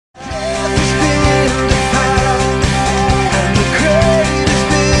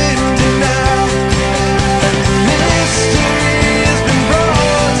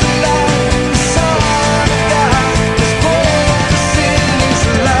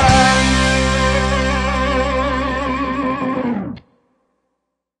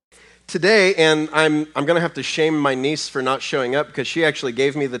today, and I'm going to have to shame my niece for not showing up because she actually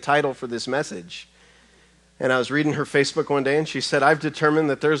gave me the title for this message. And I was reading her Facebook one day, and she said, I've determined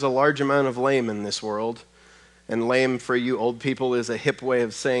that there's a large amount of lame in this world. And lame for you old people is a hip way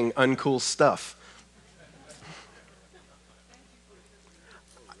of saying uncool stuff.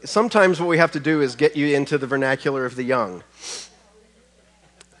 Sometimes what we have to do is get you into the vernacular of the young.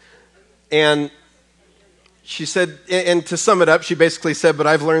 And she said, and to sum it up, she basically said, but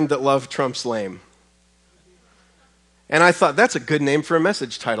I've learned that love trumps lame. And I thought, that's a good name for a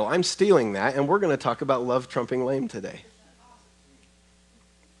message title. I'm stealing that, and we're going to talk about love trumping lame today.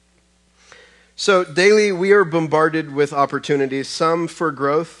 So daily we are bombarded with opportunities, some for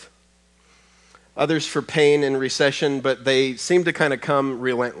growth, others for pain and recession, but they seem to kind of come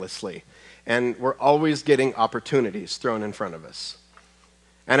relentlessly. And we're always getting opportunities thrown in front of us.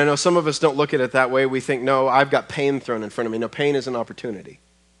 And I know some of us don't look at it that way. We think, no, I've got pain thrown in front of me. No, pain is an opportunity.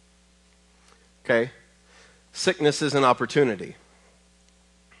 Okay? Sickness is an opportunity.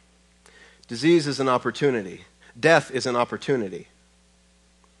 Disease is an opportunity. Death is an opportunity.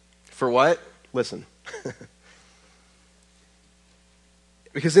 For what? Listen.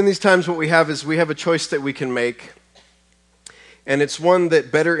 Because in these times what we have is we have a choice that we can make, and it's one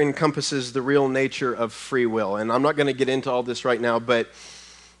that better encompasses the real nature of free will. And I'm not going to get into all this right now, but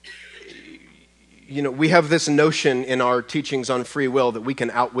we have this notion in our teachings on free will that we can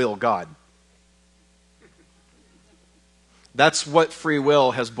outwill God. That's what free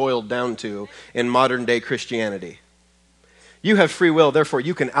will has boiled down to in modern day Christianity. You have free will, therefore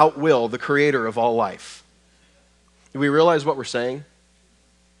you can outwill the creator of all life. Do we realize what we're saying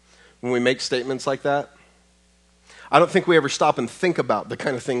when we make statements like that? I don't think we ever stop and think about the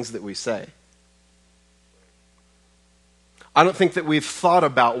kind of things that we say. I don't think that we've thought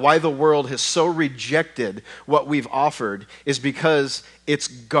about why the world has so rejected what we've offered is because it's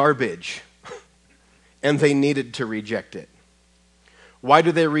garbage and they needed to reject it. Why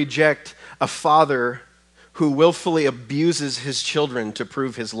do they reject a father who willfully abuses his children to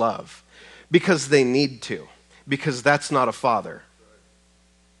prove his love? Because they need to. Because that's not a father.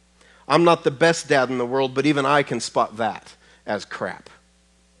 I'm not the best dad in the world, but even I can spot that as crap.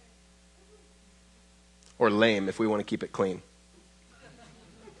 Or lame, if we want to keep it clean.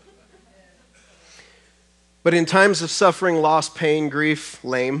 But in times of suffering, loss, pain, grief,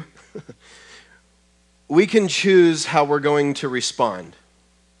 lame, we can choose how we're going to respond.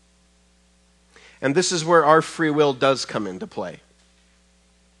 And this is where our free will does come into play.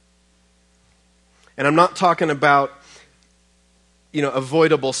 And I'm not talking about,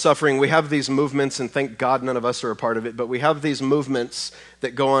 avoidable suffering. We have these movements, and thank God none of us are a part of it, but we have these movements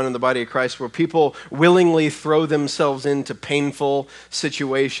that go on in the body of Christ where people willingly throw themselves into painful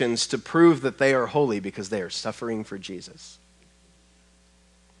situations to prove that they are holy because they are suffering for Jesus.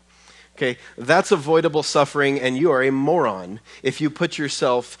 Okay, that's avoidable suffering, and you are a moron if you put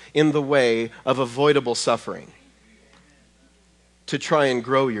yourself in the way of avoidable suffering to try and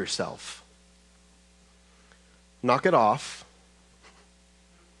grow yourself. Knock it off.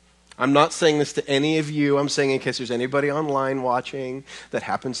 I'm not saying this to any of you. I'm saying in case there's anybody online watching that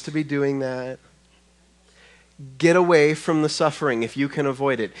happens to be doing that. Get away from the suffering if you can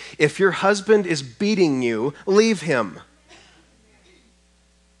avoid it. If your husband is beating you, leave him.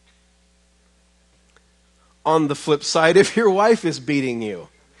 On the flip side, if your wife is beating you,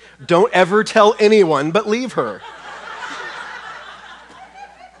 don't ever tell anyone, but leave her.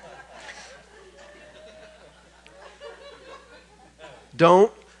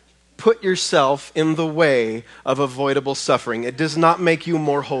 Don't put yourself in the way of avoidable suffering. It does not make you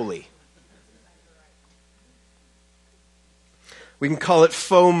more holy. We can call it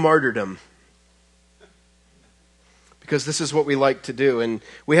faux martyrdom, because this is what we like to do. And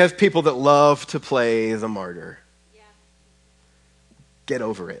we have people that love to play the martyr. Yeah. Get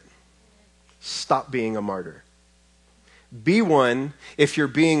over it. Stop being a martyr. Be one if you're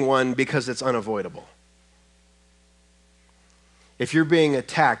being one because it's unavoidable. If you're being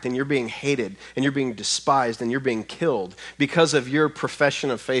attacked and you're being hated and you're being despised and you're being killed because of your profession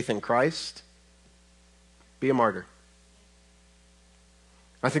of faith in Christ, be a martyr.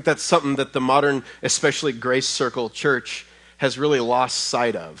 I think that's something that the modern, especially Grace Circle church, has really lost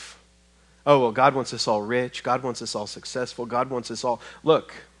sight of. Oh, well, God wants us all rich. God wants us all successful. God wants us all...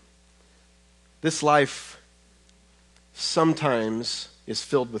 Look, this life sometimes is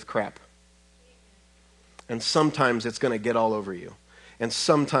filled with crap. And sometimes it's going to get all over you. And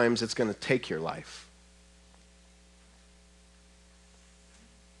sometimes it's going to take your life.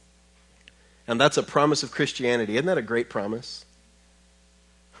 And that's a promise of Christianity. Isn't that a great promise?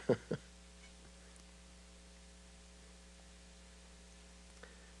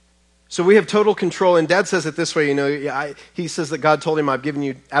 So we have total control, and Dad says it this way, he says that God told him, I've given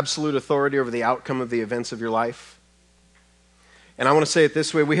you absolute authority over the outcome of the events of your life. And I want to say it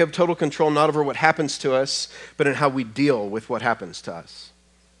this way, we have total control not over what happens to us, but in how we deal with what happens to us.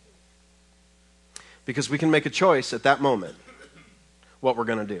 Because we can make a choice at that moment what we're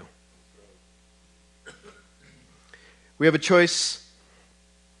going to do. We have a choice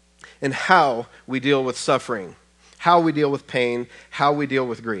in how we deal with suffering, how we deal with pain, how we deal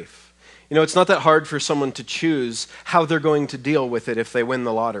with grief. It's not that hard for someone to choose how they're going to deal with it if they win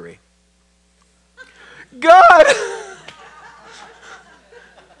the lottery. God,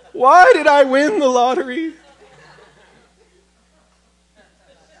 why did I win the lottery?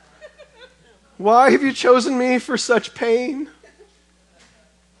 Why have you chosen me for such pain?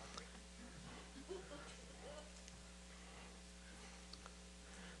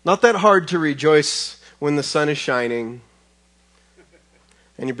 Not that hard to rejoice when the sun is shining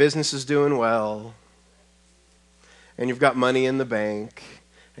and your business is doing well and you've got money in the bank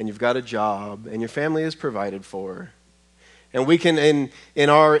and you've got a job and your family is provided for. And we can, in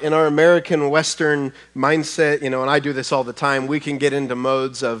our American Western mindset, and I do this all the time, we can get into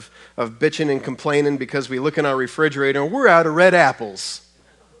modes of bitching and complaining because we look in our refrigerator and we're out of red apples.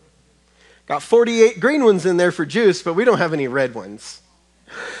 Got 48 green ones in there for juice, but we don't have any red ones.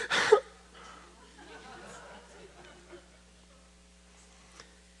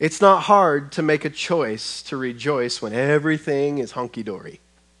 It's not hard to make a choice to rejoice when everything is hunky-dory.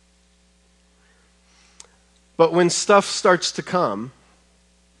 But when stuff starts to come,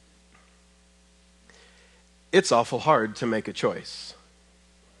 it's awful hard to make a choice.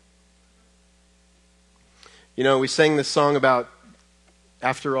 We sang this song about,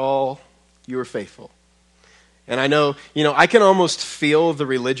 after all, you were faithful. And I know, I can almost feel the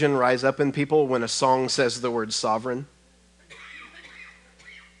religion rise up in people when a song says the word sovereign.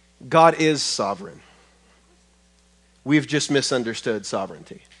 God is sovereign. We've just misunderstood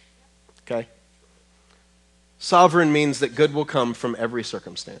sovereignty. Okay? Sovereign means that good will come from every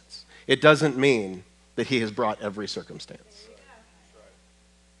circumstance. It doesn't mean that he has brought every circumstance.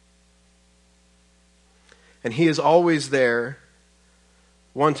 And he is always there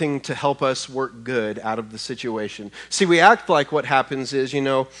wanting to help us work good out of the situation. See, we act like what happens is,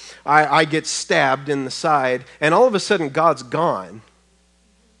 I get stabbed in the side, and all of a sudden God's gone.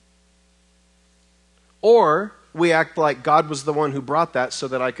 Or we act like God was the one who brought that so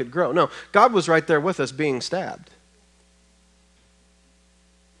that I could grow. No, God was right there with us being stabbed.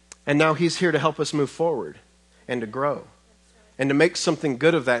 And now he's here to help us move forward and to grow and to make something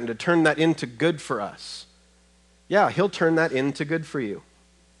good of that and to turn that into good for us. Yeah, he'll turn that into good for you.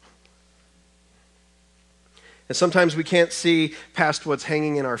 And sometimes we can't see past what's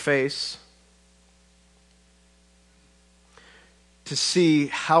hanging in our face to see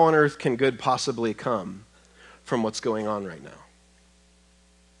how on earth can good possibly come from what's going on right now.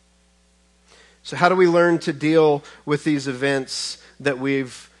 So how do we learn to deal with these events that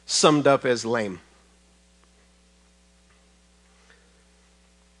we've summed up as lame?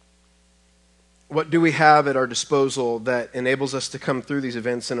 What do we have at our disposal that enables us to come through these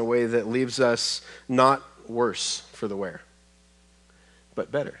events in a way that leaves us not worse for the wear,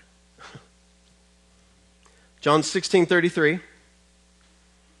 but better? John 16:33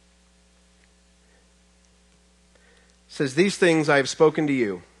 says, "These things I have spoken to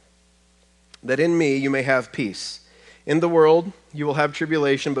you, that in me you may have peace. In the world you will have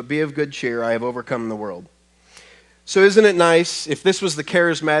tribulation, but be of good cheer, I have overcome the world." So isn't it nice if this was the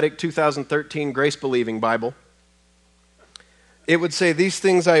charismatic 2013 grace-believing Bible? It would say, "These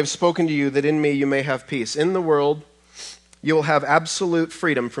things I have spoken to you, that in me you may have peace. In the world you will have absolute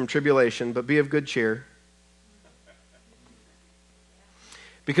freedom from tribulation, but be of good cheer."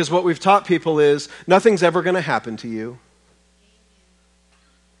 Because what we've taught people is, nothing's ever going to happen to you.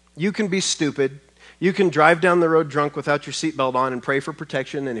 You can be stupid. You can drive down the road drunk without your seatbelt on and pray for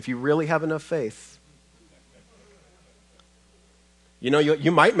protection, and if you really have enough faith,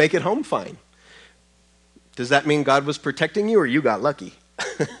 you might make it home fine. Does that mean God was protecting you or you got lucky?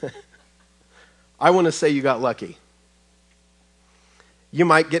 I want to say you got lucky. You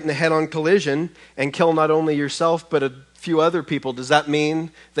might get in a head-on collision and kill not only yourself but a few other people. Does that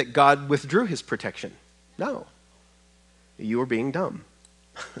mean that God withdrew his protection? No. You were being dumb.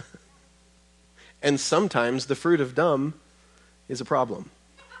 And sometimes the fruit of dumb is a problem.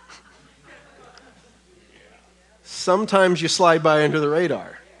 Sometimes you slide by under the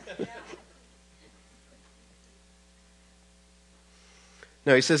radar.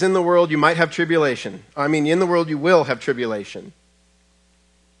 No, he says, in the world you might have tribulation. In the world you will have tribulation.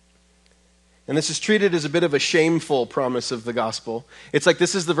 And this is treated as a bit of a shameful promise of the gospel. It's like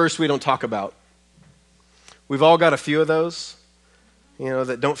this is the verse we don't talk about. We've all got a few of those,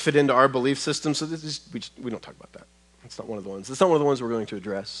 that don't fit into our belief system, so we don't talk about that. It's not one of the ones. It's not one of the ones we're going to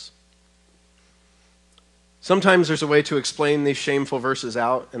address. Sometimes there's a way to explain these shameful verses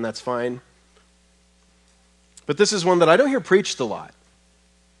out, and that's fine. But this is one that I don't hear preached a lot.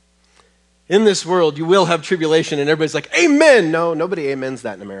 In this world, you will have tribulation, and everybody's like, amen! No, nobody amens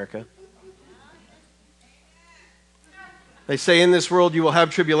that in America. They say in this world you will have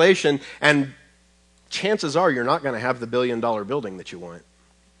tribulation, and chances are you're not going to have the billion-dollar building that you want.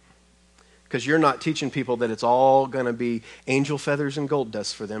 Because you're not teaching people that it's all going to be angel feathers and gold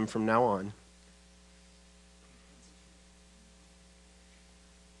dust for them from now on.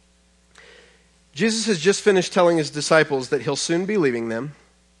 Jesus has just finished telling his disciples that he'll soon be leaving them,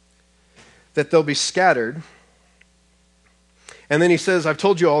 that they'll be scattered. And then he says, I've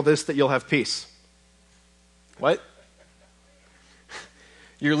told you all this, that you'll have peace. What?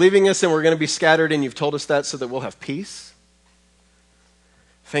 You're leaving us and we're going to be scattered and you've told us that so that we'll have peace?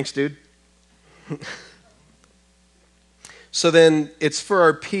 Thanks, dude. So then it's for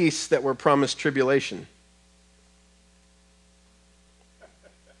our peace that we're promised tribulation.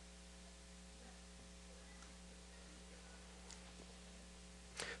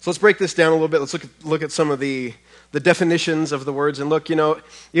 So let's break this down a little bit. Let's look at some of the definitions of the words. And look, you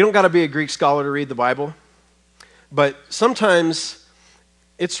don't got to be a Greek scholar to read the Bible. But sometimes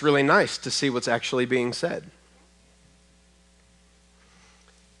it's really nice to see what's actually being said.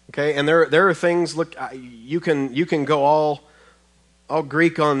 Okay, and there are things, look, you can go all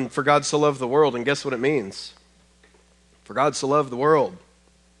Greek on for God so loved the world, and guess what it means? For God so loved the world.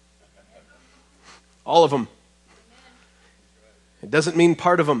 All of them. It doesn't mean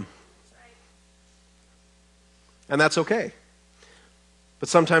part of them. And that's okay. But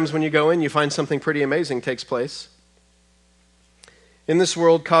sometimes when you go in, you find something pretty amazing takes place. In this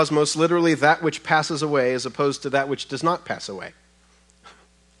world, cosmos, literally that which passes away as opposed to that which does not pass away.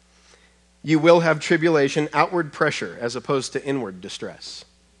 You will have tribulation, outward pressure, as opposed to inward distress.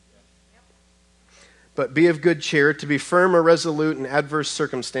 But be of good cheer, to be firm or resolute in adverse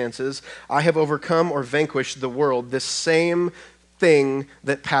circumstances. I have overcome or vanquished the world, this same thing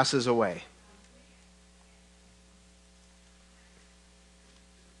that passes away.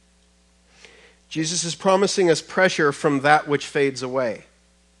 Jesus is promising us pressure from that which fades away.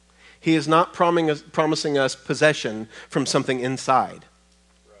 He is not promising us possession from something inside.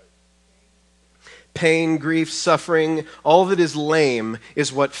 Pain, grief, suffering, all that is lame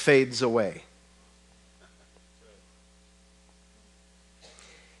is what fades away.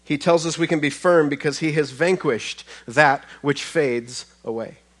 He tells us we can be firm because he has vanquished that which fades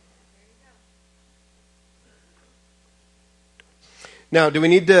away. Now, do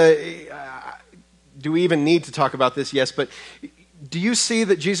we even need to talk about this? Yes, but do you see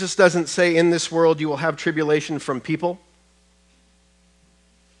that Jesus doesn't say in this world you will have tribulation from people?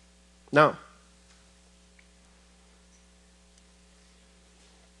 No.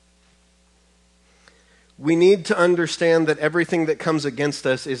 We need to understand that everything that comes against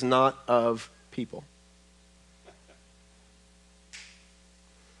us is not of people.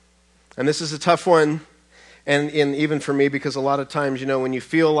 And this is a tough one, and even for me, because a lot of times, when you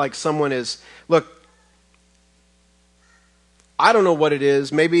feel like someone is, look, I don't know what it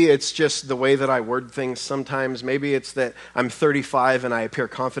is. Maybe it's just the way that I word things sometimes. Maybe it's that I'm 35 and I appear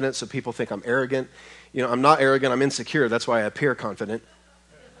confident, so people think I'm arrogant. I'm not arrogant, I'm insecure. That's why I appear confident.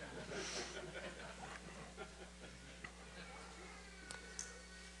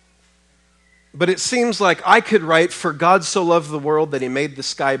 But it seems like I could write, for God so loved the world that he made the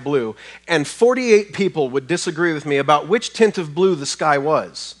sky blue, and 48 people would disagree with me about which tint of blue the sky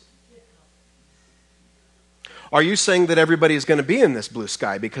was. Are you saying that everybody is going to be in this blue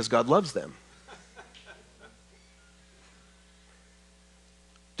sky because God loves them?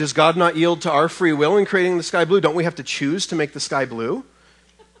 Does God not yield to our free will in creating the sky blue? Don't we have to choose to make the sky blue?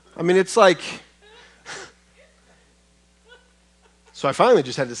 I mean, it's like... So I finally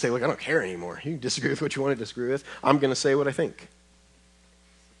just had to say, look, I don't care anymore. You can disagree with what you want to disagree with. I'm going to say what I think.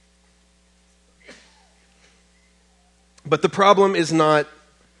 But the problem is not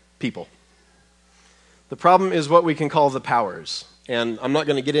people. The problem is what we can call the powers. And I'm not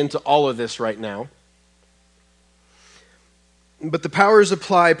going to get into all of this right now. But the powers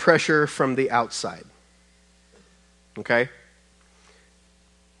apply pressure from the outside. Okay?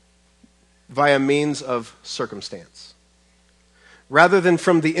 Via means of circumstance. Rather than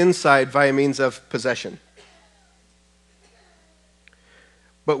from the inside via means of possession.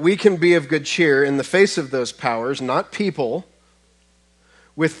 But we can be of good cheer in the face of those powers, not people,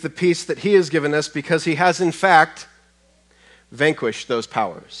 with the peace that he has given us, because he has in fact vanquished those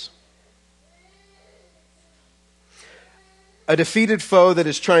powers. A defeated foe that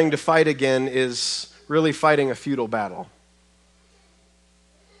is trying to fight again is really fighting a futile battle.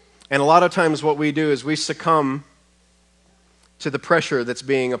 And a lot of times what we do is we succumb to the pressure that's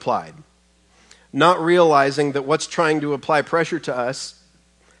being applied, not realizing that what's trying to apply pressure to us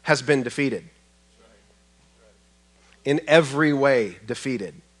has been defeated. In every way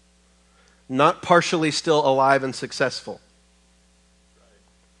defeated. Not partially still alive and successful.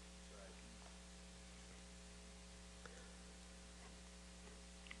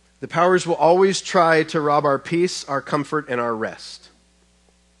 The powers will always try to rob our peace, our comfort, and our rest.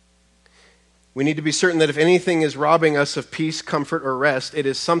 We need to be certain that if anything is robbing us of peace, comfort, or rest, it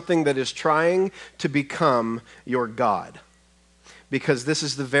is something that is trying to become your God. Because this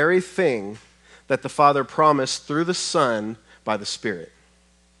is the very thing that the Father promised through the Son by the Spirit.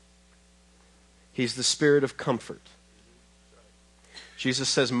 He's the Spirit of comfort. Jesus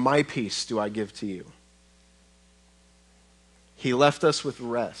says, "My peace do I give to you." He left us with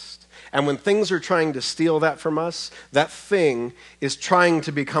rest. And when things are trying to steal that from us, that thing is trying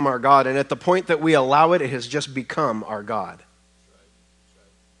to become our God. And at the point that we allow it, it has just become our God.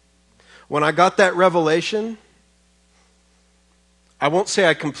 When I got that revelation, I won't say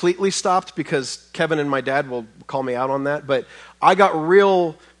I completely stopped, because Kevin and my dad will call me out on that, but I got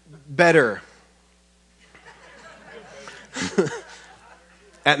real better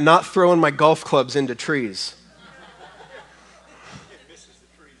at not throwing my golf clubs into trees.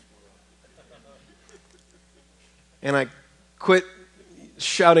 And I quit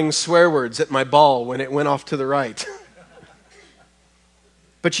shouting swear words at my ball when it went off to the right.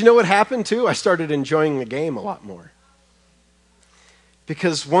 But you know what happened too? I started enjoying the game a lot more.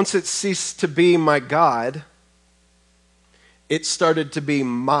 Because once it ceased to be my God, it started to be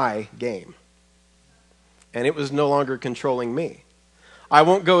my game. And it was no longer controlling me. I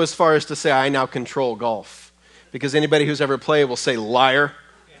won't go as far as to say I now control golf, because anybody who's ever played will say, liar.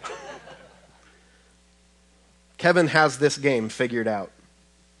 Kevin has this game figured out.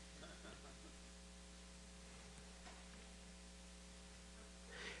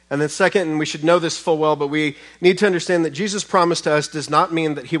 And then second, and we should know this full well, but we need to understand that Jesus' promise to us does not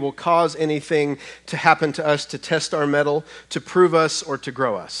mean that he will cause anything to happen to us to test our mettle, to prove us, or to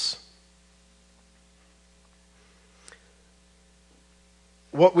grow us.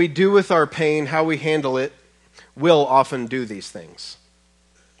 What we do with our pain, how we handle it, will often do these things.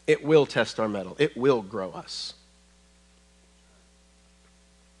 It will test our mettle. It will grow us.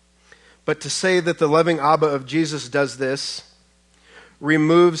 But to say that the loving Abba of Jesus does this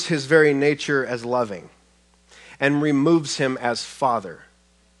removes his very nature as loving and removes him as Father.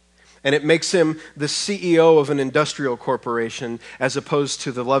 And it makes him the CEO of an industrial corporation as opposed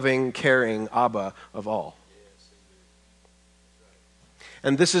to the loving, caring Abba of all.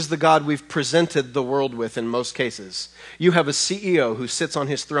 And this is the God we've presented the world with in most cases. You have a CEO who sits on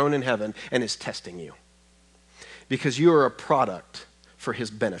his throne in heaven and is testing you because you are a product for his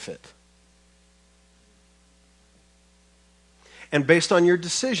benefit. And based on your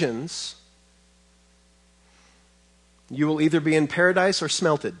decisions, you will either be in paradise or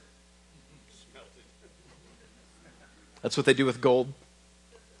smelted. That's what they do with gold.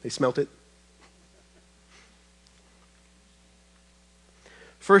 They smelt it.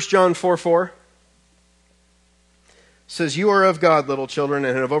 1 John 4:4 says, "You are of God, little children,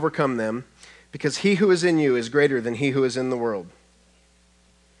 and have overcome them, because he who is in you is greater than he who is in the world."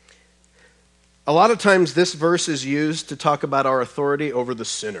 A lot of times this verse is used to talk about our authority over the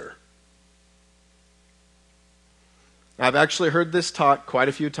sinner. I've actually heard this taught quite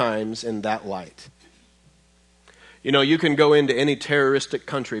a few times in that light. You know, you can go into any terroristic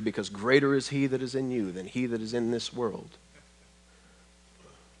country because greater is he that is in you than he that is in this world.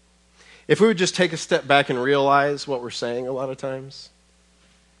 If we would just take a step back and realize what we're saying a lot of times.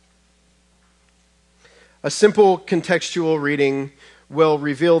 A simple contextual reading will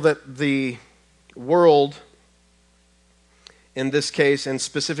reveal that the world, in this case, and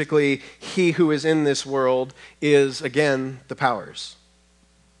specifically he who is in this world, is, again, the powers.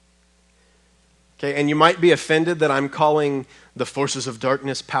 Okay, and you might be offended that I'm calling the forces of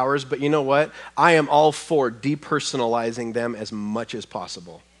darkness powers, but you know what? I am all for depersonalizing them as much as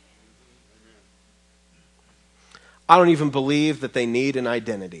possible. I don't even believe that they need an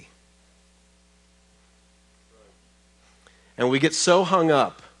identity. And we get so hung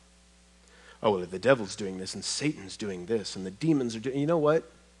up, oh, well, the devil's doing this, and Satan's doing this, and the demons are doing... You know what?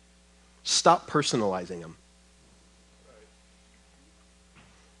 Stop personalizing them.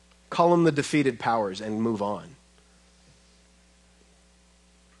 Call them the defeated powers and move on.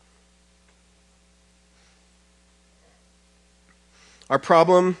 Our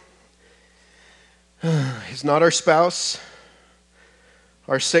problem is not our spouse,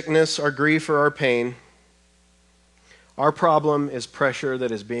 our sickness, our grief, or our pain. Our problem is pressure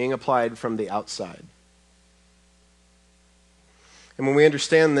that is being applied from the outside. And when we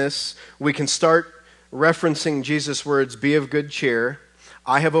understand this, we can start referencing Jesus' words, "Be of good cheer.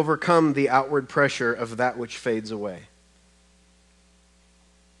 I have overcome the outward pressure of that which fades away."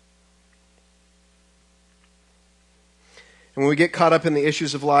 And when we get caught up in the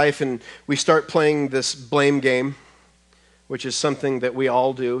issues of life and we start playing this blame game, which is something that we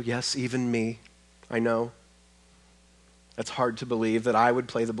all do, yes, even me, I know. That's hard to believe that I would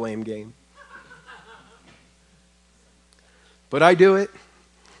play the blame game. But I do it.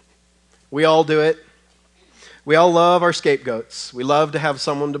 We all do it. We all love our scapegoats. We love to have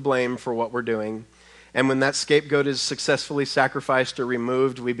someone to blame for what we're doing. And when that scapegoat is successfully sacrificed or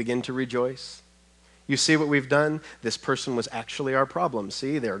removed, we begin to rejoice. You see what we've done? This person was actually our problem.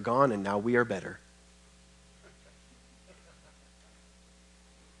 See, they're gone and now we are better.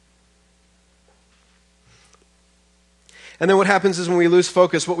 And then what happens is when we lose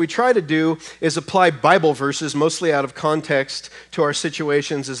focus, what we try to do is apply Bible verses, mostly out of context, to our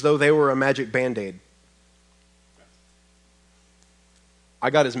situations as though they were a magic Band-Aid.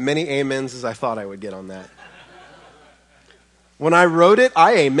 I got as many amens as I thought I would get on that. When I wrote it,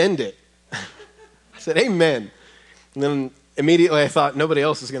 I amened it. I said, amen. And then immediately I thought, nobody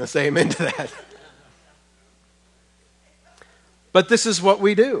else is going to say amen to that. But this is what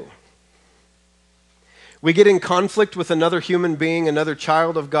we do. We get in conflict with another human being, another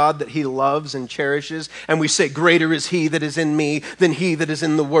child of God that he loves and cherishes, and we say, greater is he that is in me than he that is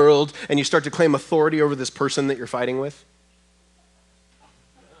in the world, and you start to claim authority over this person that you're fighting with.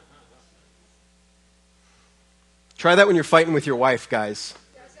 Try that when you're fighting with your wife, guys.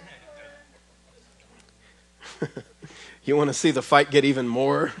 You want to see the fight get even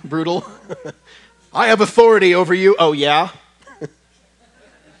more brutal? I have authority over you. Oh, yeah?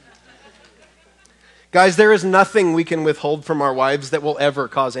 Guys, there is nothing we can withhold from our wives that will ever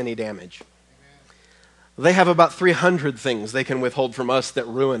cause any damage. They have about 300 things they can withhold from us that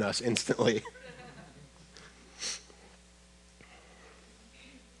ruin us instantly.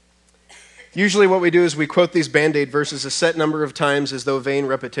 Usually what we do is we quote these Band-Aid verses a set number of times as though vain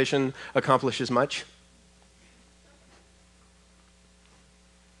repetition accomplishes much.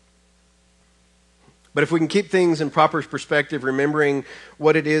 But if we can keep things in proper perspective, remembering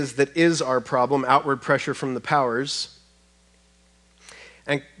what it is that is our problem, outward pressure from the powers,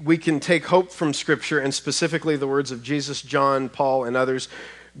 and we can take hope from Scripture, and specifically the words of Jesus, John, Paul, and others,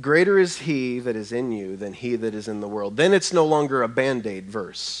 greater is he that is in you than he that is in the world. Then it's no longer a Band-Aid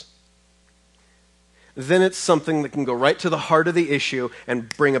verse. Then it's something that can go right to the heart of the issue and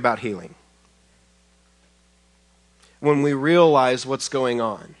bring about healing. When we realize what's going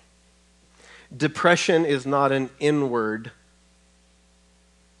on. Depression is not an inward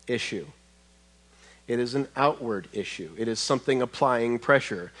issue. It is an outward issue. It is something applying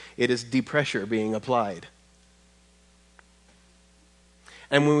pressure. It is depressure being applied.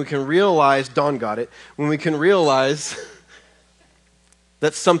 And when we can realize, Dawn got it, when we can realize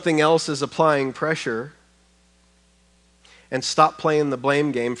that something else is applying pressure and stop playing the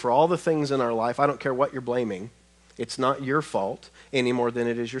blame game for all the things in our life, I don't care what you're blaming, it's not your fault any more than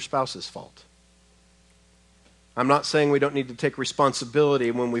it is your spouse's fault. I'm not saying we don't need to take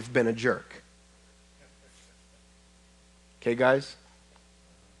responsibility when we've been a jerk. Okay, guys?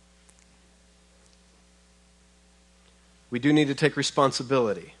 We do need to take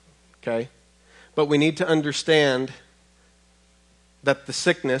responsibility, okay? But we need to understand that the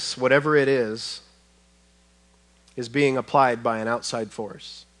sickness, whatever it is being applied by an outside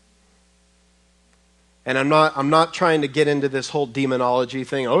force. And I'm not trying to get into this whole demonology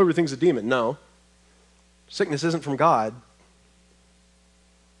thing. Oh, everything's a demon. No. Sickness isn't from God.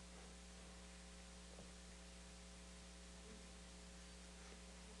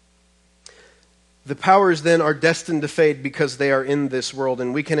 The powers then are destined to fade because they are in this world,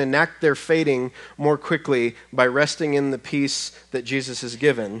 and we can enact their fading more quickly by resting in the peace that Jesus has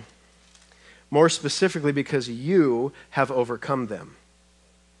given, more specifically because you have overcome them.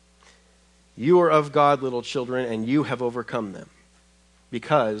 You are of God, little children, and you have overcome them,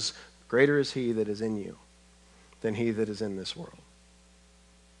 because greater is he that is in you than he that is in this world.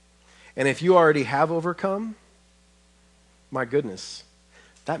 And if you already have overcome, my goodness,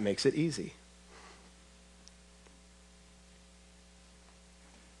 that makes it easy.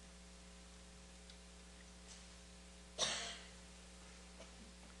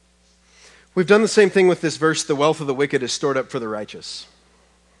 We've done the same thing with this verse, the wealth of the wicked is stored up for the righteous.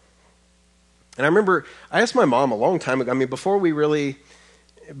 And I remember I asked my mom a long time ago, before we really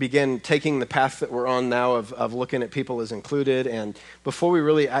began taking the path that we're on now of looking at people as included, and before we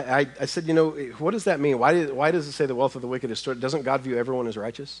really, I said, what does that mean? Why does it say the wealth of the wicked is stored? Doesn't God view everyone as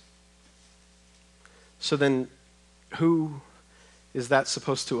righteous? So then, who is that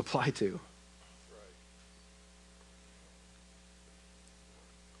supposed to apply to?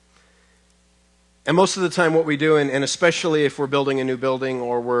 And most of the time what we do, and especially if we're building a new building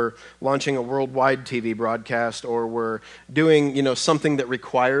or we're launching a worldwide TV broadcast or we're doing, something that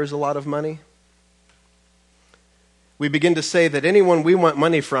requires a lot of money, we begin to say that anyone we want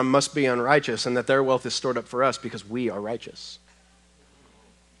money from must be unrighteous and that their wealth is stored up for us because we are righteous.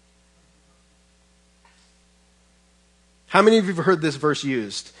 How many of you have heard this verse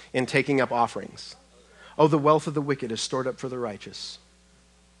used in taking up offerings? Oh, the wealth of the wicked is stored up for the righteous.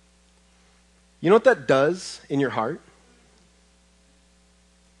 You know what that does in your heart?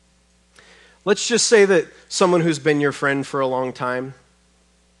 Let's just say that someone who's been your friend for a long time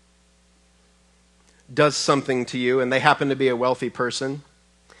does something to you, and they happen to be a wealthy person,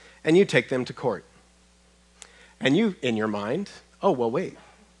 and you take them to court. And you, in your mind, oh, well, wait.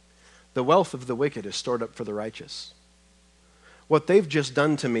 The wealth of the wicked is stored up for the righteous. What they've just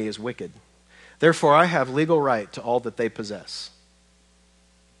done to me is wicked. Therefore, I have legal right to all that they possess.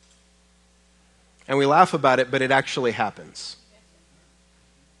 And we laugh about it, but it actually happens.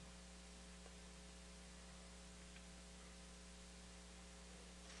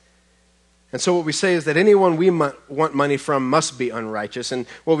 And so what we say is that anyone we want money from must be unrighteous. And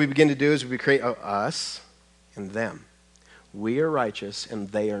what we begin to do is we create us and them. We are righteous and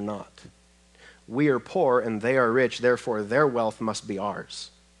they are not. We are poor and they are rich, therefore their wealth must be ours.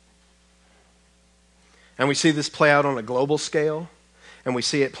 And we see this play out on a global scale, and we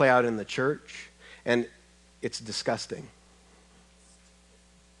see it play out in the church. And it's disgusting.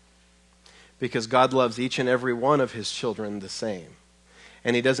 Because God loves each and every one of his children the same.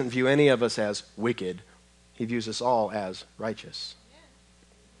 And he doesn't view any of us as wicked. He views us all as righteous.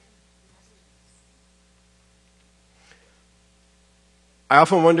 I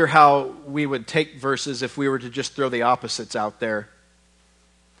often wonder how we would take verses if we were to just throw the opposites out there.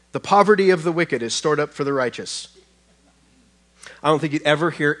 The poverty of the wicked is stored up for the righteous. I don't think you'd ever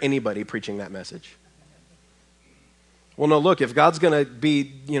hear anybody preaching that message. Well, no, look, if God's going to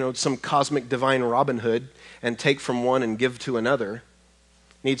be, some cosmic divine Robin Hood and take from one and give to another,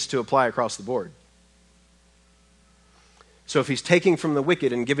 needs to apply across the board. So if he's taking from the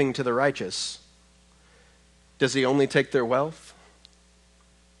wicked and giving to the righteous, does he only take their wealth?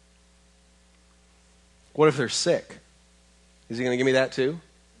 What if they're sick? Is he going to give me that too?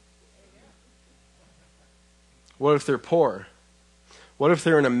 What if they're poor? What if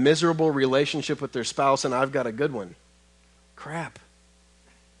they're in a miserable relationship with their spouse and I've got a good one? Crap.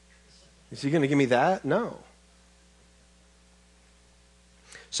 Is he going to give me that? No.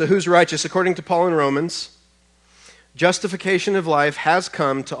 So who's righteous? According to Paul in Romans, justification of life has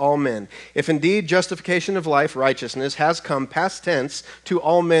come to all men. If indeed justification of life, righteousness, has come, past tense, to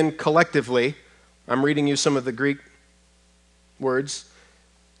all men collectively, I'm reading you some of the Greek words,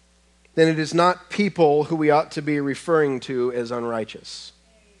 then it is not people who we ought to be referring to as unrighteous.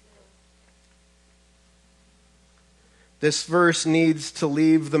 This verse needs to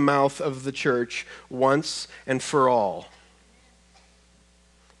leave the mouth of the church once and for all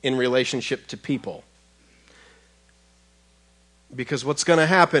in relationship to people. Because what's going to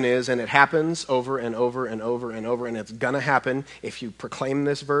happen is, and it happens over and over and over and over, and it's going to happen if you proclaim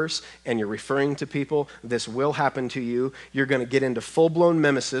this verse and you're referring to people, this will happen to you. You're going to get into full-blown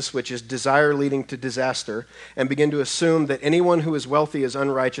mimesis, which is desire leading to disaster, and begin to assume that anyone who is wealthy is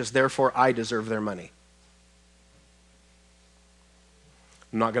unrighteous, therefore I deserve their money.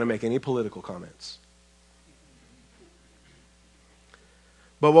 I'm not going to make any political comments.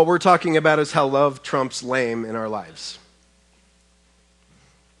 But what we're talking about is how love trumps lame in our lives.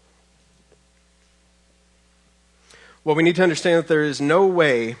 Well, we need to understand that there is no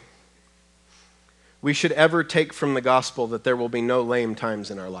way we should ever take from the gospel that there will be no lame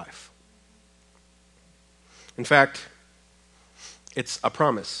times in our life. In fact, it's a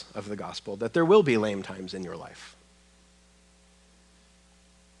promise of the gospel that there will be lame times in your life.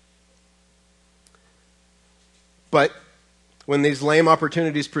 But when these lame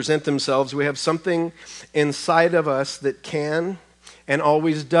opportunities present themselves, we have something inside of us that can and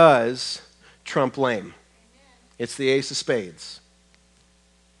always does trump lame. It's the ace of spades.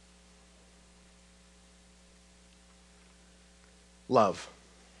 Love.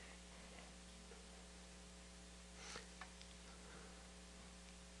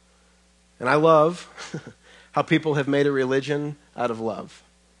 And I love how people have made a religion out of love.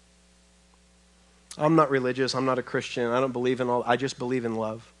 I'm not religious. I'm not a Christian. I don't believe in all. I just believe in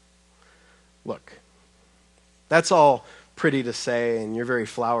love. Look, that's all pretty to say, and you're very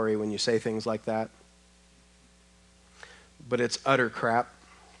flowery when you say things like that. But it's utter crap.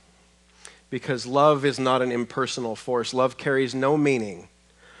 Because love is not an impersonal force. Love carries no meaning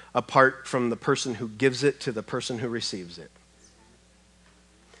apart from the person who gives it to the person who receives it.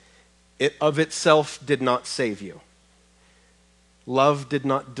 It of itself did not save you. Love did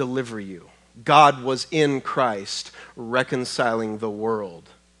not deliver you. God was in Christ reconciling the world.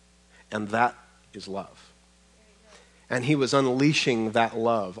 And that is love. And he was unleashing that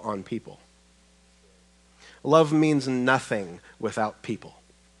love on people. Love means nothing without people.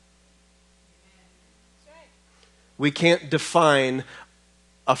 We can't define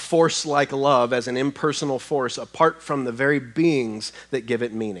a force like love as an impersonal force apart from the very beings that give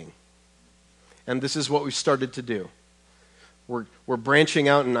it meaning. And this is what we've started to do. We're branching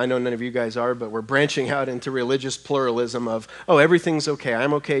out, and I know none of you guys are, but we're branching out into religious pluralism of, oh, everything's okay.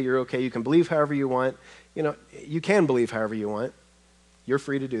 I'm okay, you're okay. You can believe however you want. You know, you can believe however you want. You're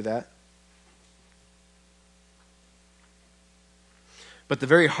free to do that. But the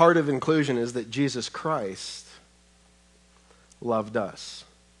very heart of inclusion is that Jesus Christ loved us.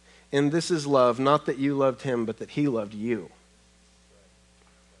 And this is love, not that you loved him, but that he loved you.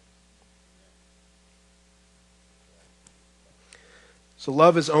 So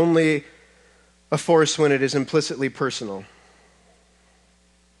love is only a force when it is implicitly personal.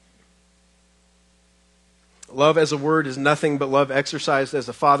 Love as a word is nothing but love exercised as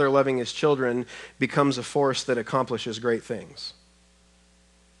a father loving his children becomes a force that accomplishes great things.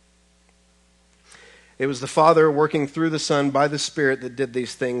 It was the Father working through the Son by the Spirit that did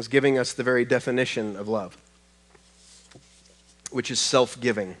these things, giving us the very definition of love, which is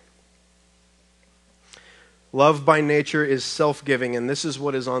self-giving. Love by nature is self-giving, and this is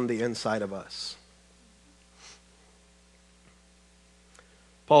what is on the inside of us.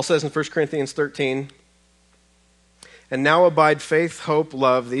 Paul says in 1 Corinthians 13, "And now abide faith, hope,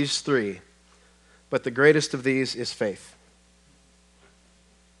 love, these three, but the greatest of these is faith."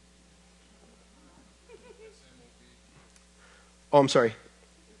 Oh, I'm sorry.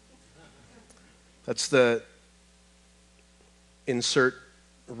 That's the insert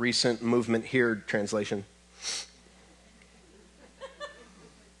recent movement here translation.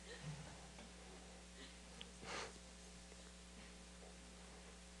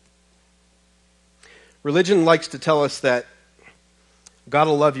 Religion likes to tell us that God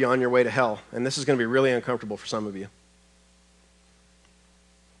will love you on your way to hell, and this is going to be really uncomfortable for some of you.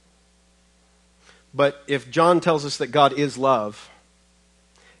 But if John tells us that God is love,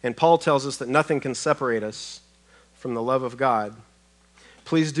 and Paul tells us that nothing can separate us from the love of God,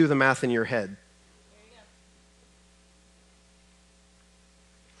 please do the math in your head.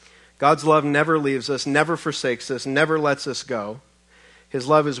 God's love never leaves us, never forsakes us, never lets us go. His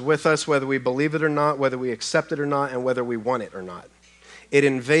love is with us whether we believe it or not, whether we accept it or not, and whether we want it or not. It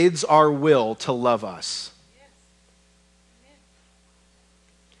invades our will to love us.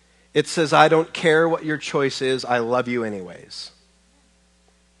 It says, I don't care what your choice is, I love you anyways.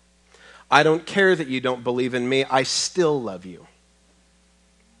 I don't care that you don't believe in me, I still love you.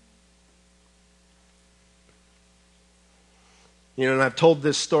 You know, and I've told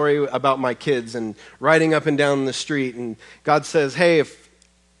this story about my kids and riding up and down the street, and God says, hey, if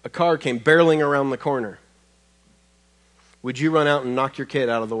a car came barreling around the corner, would you run out and knock your kid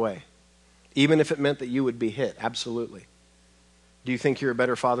out of the way? Even if it meant that you would be hit, absolutely. Do you think you're a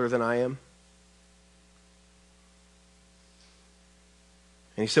better father than I am?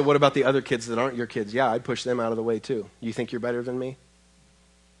 And he said, what about the other kids that aren't your kids? Yeah, I'd push them out of the way too. You think you're better than me?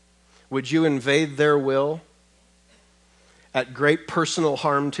 Would you invade their will at great personal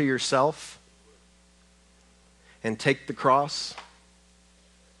harm to yourself and take the cross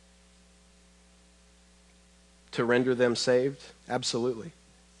to render them saved? Absolutely.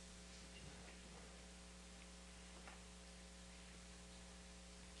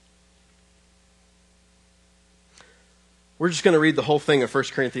 We're just going to read the whole thing of 1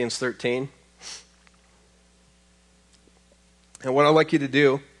 Corinthians 13. And what I'd like you to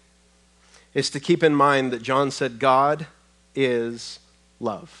do is to keep in mind that John said God is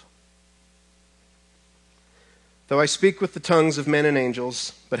love. Though I speak with the tongues of men and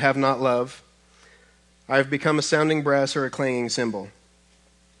angels, but have not love, I have become a sounding brass or a clanging cymbal.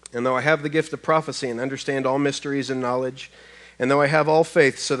 And though I have the gift of prophecy and understand all mysteries and knowledge, and though I have all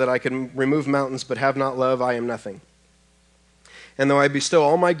faith so that I can remove mountains, but have not love, I am nothing. And though I bestow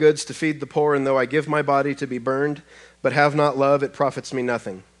all my goods to feed the poor, and though I give my body to be burned, but have not love, it profits me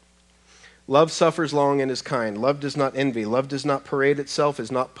nothing. Love suffers long and is kind. Love does not envy. Love does not parade itself,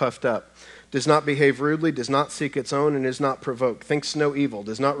 is not puffed up, does not behave rudely, does not seek its own, and is not provoked, thinks no evil,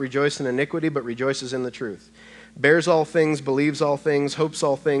 does not rejoice in iniquity, but rejoices in the truth, bears all things, believes all things, hopes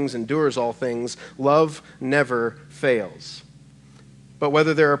all things, endures all things. Love never fails. But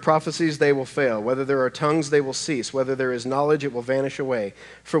whether there are prophecies, they will fail. Whether there are tongues, they will cease. Whether there is knowledge, it will vanish away.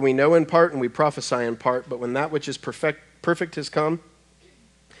 For we know in part and we prophesy in part, but when that which is perfect has come,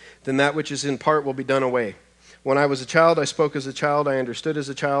 then that which is in part will be done away. When I was a child, I spoke as a child, I understood as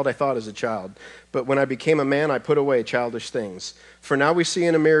a child, I thought as a child. But when I became a man, I put away childish things. For now we see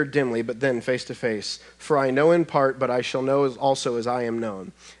in a mirror dimly, but then face to face. For I know in part, but I shall know also as I am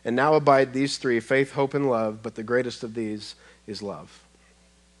known. And now abide these three, faith, hope, and love, but the greatest of these is love.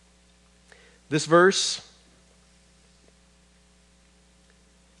 This verse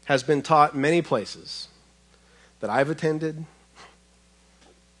has been taught many places that I've attended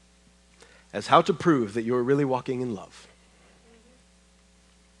as how to prove that you're really walking in love.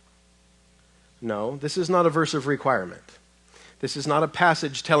 No, this is not a verse of requirement. This is not a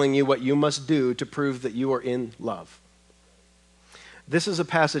passage telling you what you must do to prove that you are in love. This is a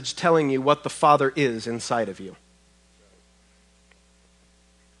passage telling you what the Father is inside of you.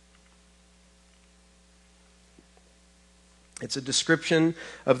 It's a description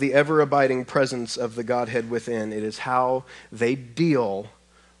of the ever-abiding presence of the Godhead within. It is how they deal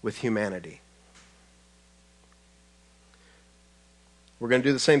with humanity. We're going to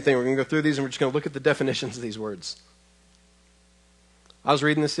do the same thing. We're going to go through these and we're just going to look at the definitions of these words. I was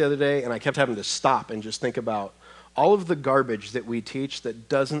reading this the other day and I kept having to stop and just think about all of the garbage that we teach that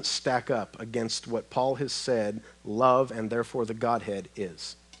doesn't stack up against what Paul has said love and therefore the Godhead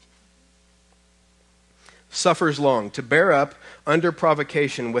is. Suffers long, to bear up under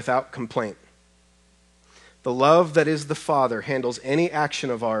provocation without complaint. The love that is the Father handles any action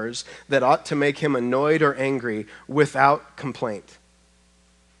of ours that ought to make him annoyed or angry without complaint.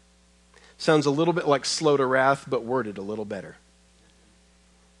 Sounds a little bit like slow to wrath, but worded a little better.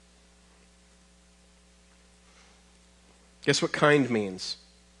 Guess what kind means?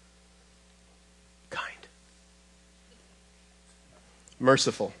 Kind.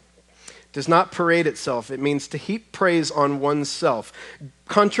 Merciful. Does not parade itself. It means to heap praise on oneself.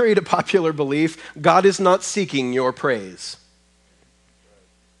 Contrary to popular belief, God is not seeking your praise.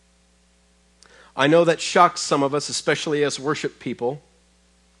 I know that shocks some of us, especially as worship people.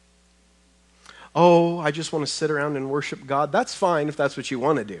 Oh, I just want to sit around and worship God. That's fine if that's what you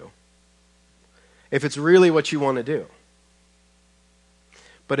want to do. If it's really what you want to do.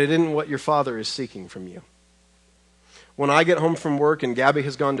 But it isn't what your Father is seeking from you. When I get home from work and Gabby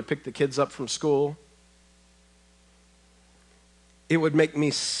has gone to pick the kids up from school, it would make me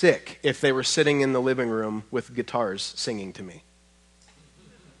sick if they were sitting in the living room with guitars singing to me.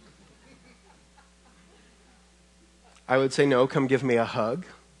 I would say, no, come give me a hug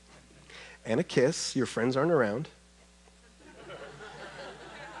and a kiss. Your friends aren't around.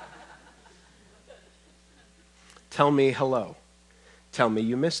 Tell me hello. Tell me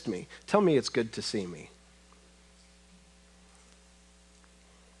you missed me. Tell me it's good to see me.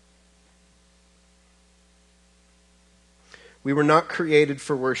 We were not created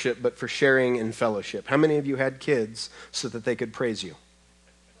for worship, but for sharing in fellowship. How many of you had kids so that they could praise you?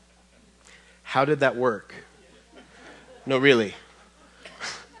 How did that work? No, really.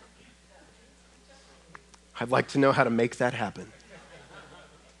 I'd like to know how to make that happen.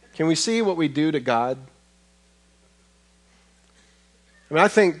 Can we see what we do to God? I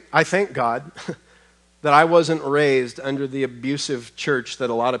mean, I thank God that I wasn't raised under the abusive church that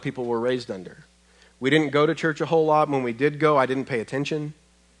a lot of people were raised under. We didn't go to church a whole lot. When we did go, I didn't pay attention.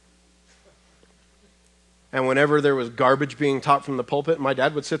 And whenever there was garbage being taught from the pulpit, my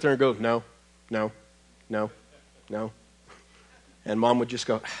dad would sit there and go, no, no, no, no. And Mom would just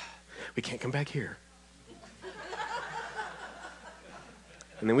go, we can't come back here.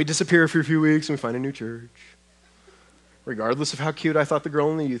 And then we'd disappear for a few weeks and we'd find a new church. Regardless of how cute I thought the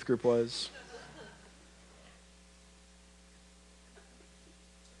girl in the youth group was.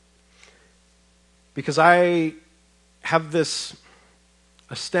 Because I have this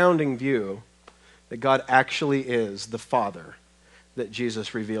astounding view that God actually is the Father that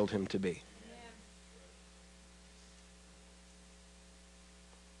Jesus revealed him to be.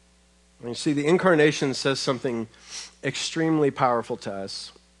 And you see, the incarnation says something extremely powerful to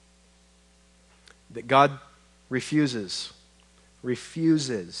us. That God refuses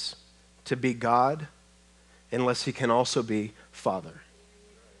to be God unless he can also be Father.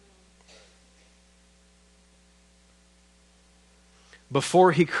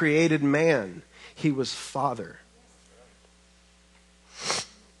 Before he created man, he was Father.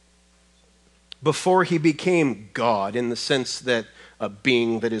 before he became God in the sense that a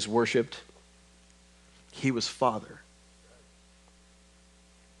being that is worshiped, he was Father.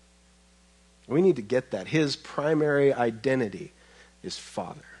 We need to get that. His primary identity is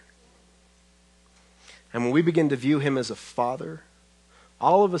Father. And when we begin to view him as a father,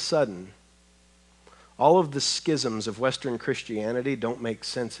 all of a sudden, all of the schisms of Western Christianity don't make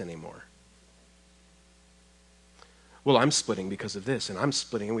sense anymore. Well, I'm splitting because of this, and I'm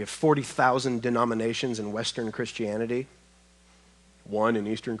splitting. And we have 40,000 denominations in Western Christianity, one in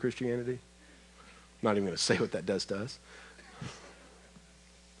Eastern Christianity. I'm not even going to say what that does to us.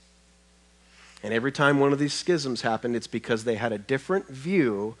 And every time one of these schisms happened, it's because they had a different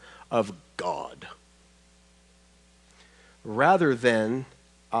view of God rather than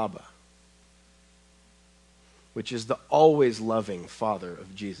Abba, which is the always loving Father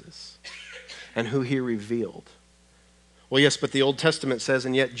of Jesus and who he revealed. Well, yes, but the Old Testament says,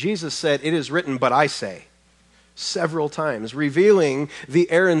 and yet Jesus said, "It is written, but I say," several times, revealing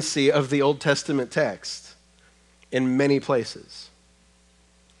the errancy of the Old Testament text in many places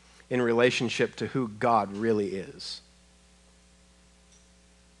in relationship to who God really is.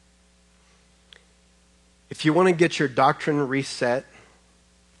 If you want to get your doctrine reset,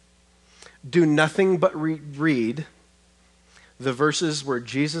 do nothing but read the verses where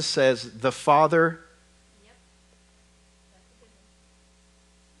Jesus says, "The Father,"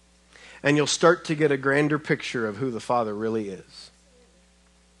 and you'll start to get a grander picture of who the Father really is.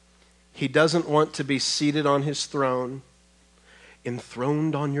 He doesn't want to be seated on his throne,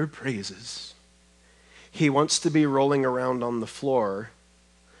 enthroned on your praises. He wants to be rolling around on the floor,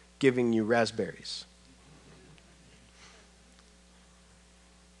 giving you raspberries.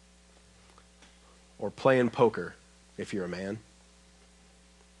 Or playing poker, if you're a man.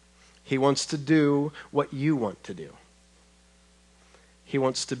 He wants to do what you want to do. He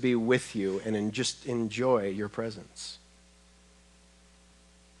wants to be with you and just enjoy your presence.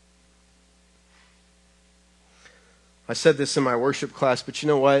 I said this in my worship class, but you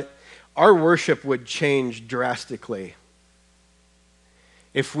know what? Our worship would change drastically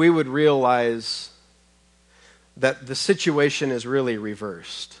if we would realize that the situation is really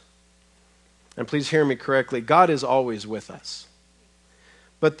reversed. And please hear me correctly, God is always with us.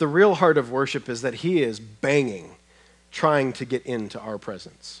 But the real heart of worship is that he is banging, trying to get into our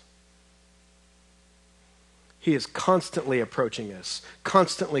presence. He is constantly approaching us,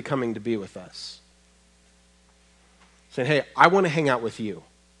 constantly coming to be with us. Saying, "Hey, I want to hang out with you.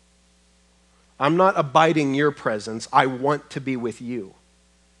 I'm not abiding your presence. I want to be with you."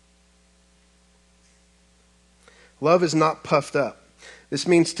 Love is not puffed up. This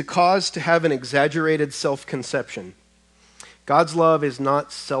means to cause to have an exaggerated self-conception. God's love is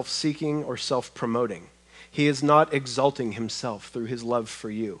not self-seeking or self-promoting. He is not exalting himself through his love for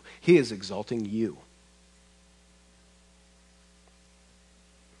you. He is exalting you.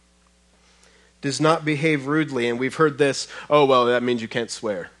 Does not behave rudely, and we've heard this, "Oh, well, that means you can't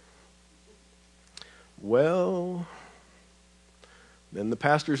swear." Well, then the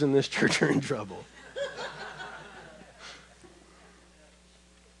pastors in this church are in trouble.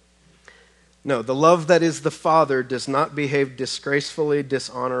 No, the love that is the Father does not behave disgracefully,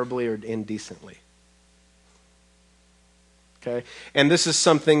 dishonorably, or indecently. Okay? And this is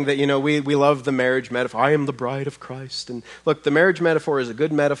something that, we love the marriage metaphor. I am the bride of Christ. And look, the marriage metaphor is a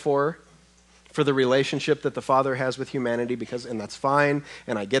good metaphor for the relationship that the Father has with humanity, and that's fine,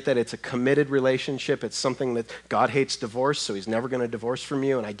 and I get that it's a committed relationship. It's something that God hates divorce, so he's never going to divorce from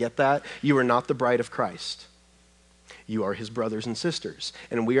you, and I get that. You are not the bride of Christ. You are his brothers and sisters,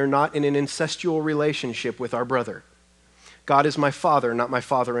 and we are not in an incestual relationship with our brother. God is my father, not my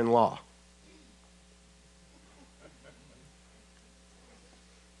father-in-law.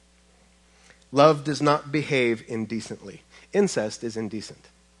 Love does not behave indecently. Incest is indecent.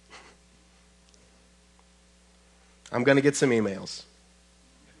 I'm going to get some emails.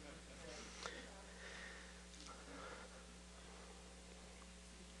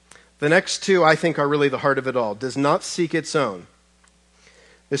 The next two, I think, are really the heart of it all. Does not seek its own.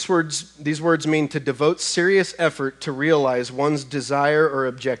 These words mean to devote serious effort to realize one's desire or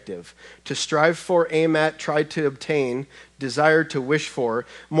objective. To strive for, aim at, try to obtain, desire to wish for.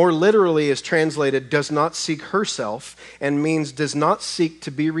 More literally is translated, does not seek herself, and means does not seek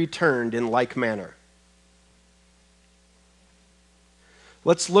to be returned in like manner.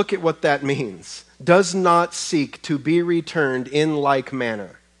 Let's look at what that means. Does not seek to be returned in like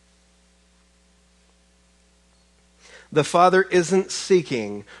manner. The Father isn't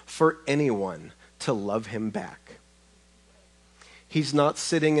seeking for anyone to love him back. He's not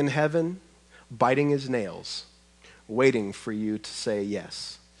sitting in heaven, biting his nails, waiting for you to say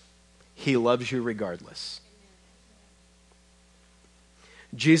yes. He loves you regardless.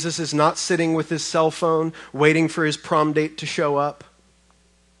 Jesus is not sitting with his cell phone waiting for his prom date to show up,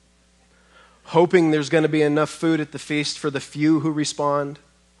 hoping there's going to be enough food at the feast for the few who respond.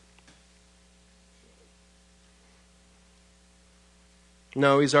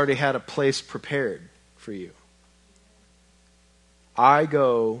 No, he's already had a place prepared for you. I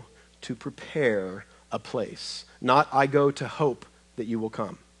go to prepare a place, not I go to hope that you will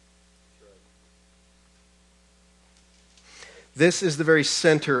come. This is the very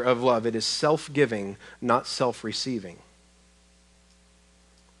center of love. It is self-giving, not self-receiving.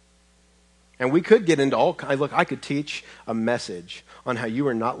 And we could get into all kinds. Look, I could teach a message on how you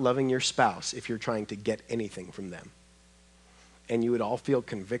are not loving your spouse if you're trying to get anything from them. And you would all feel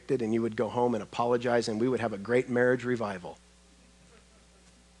convicted, and you would go home and apologize, and we would have a great marriage revival.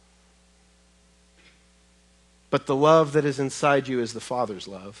 But the love that is inside you is the Father's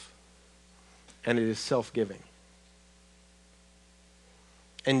love, and it is self-giving.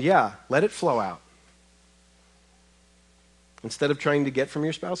 And yeah, let it flow out. Instead of trying to get from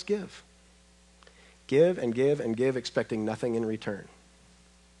your spouse, give. Give and give and give, expecting nothing in return.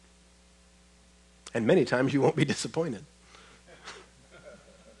 And many times you won't be disappointed.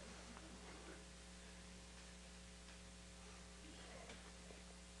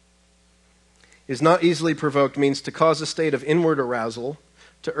 Is not easily provoked means to cause a state of inward arousal,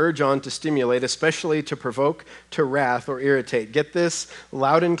 to urge on, to stimulate, especially to provoke to wrath or irritate. Get this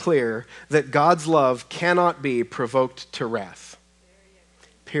loud and clear, that God's love cannot be provoked to wrath.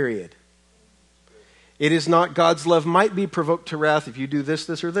 Period. It is not God's love might be provoked to wrath if you do this,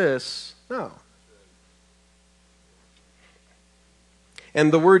 this, or this. No.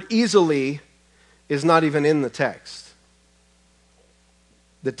 And the word easily is not even in the text.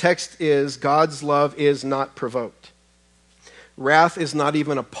 The text is, God's love is not provoked. Wrath is not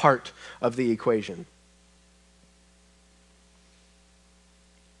even a part of the equation.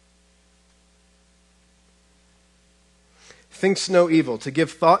 Thinks no evil, to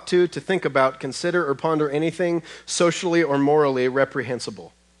give thought to think about, consider, or ponder anything socially or morally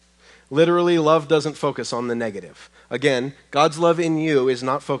reprehensible. Literally, love doesn't focus on the negative. Again, God's love in you is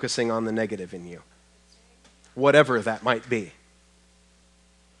not focusing on the negative in you, whatever that might be.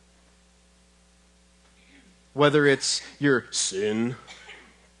 Whether it's your sin,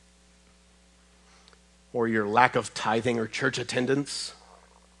 or your lack of tithing or church attendance,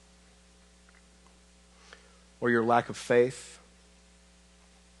 or your lack of faith.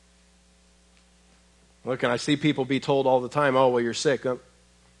 Look, and I see people be told all the time, oh, well, you're sick.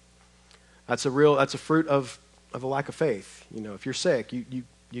 That's a fruit of a lack of faith. You know, if you're sick, you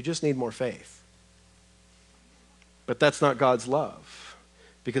just need more faith. But that's not God's love,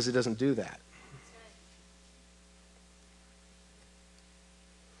 because it doesn't do that.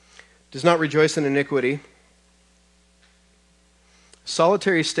 Does not rejoice in iniquity.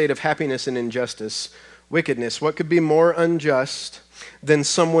 Solitary state of happiness in injustice, wickedness. What could be more unjust than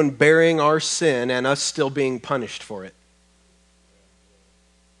someone bearing our sin and us still being punished for it?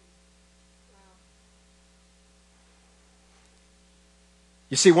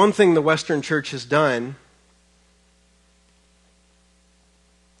 You see, one thing the Western church has done,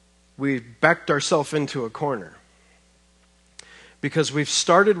 we've backed ourselves into a corner. Because we've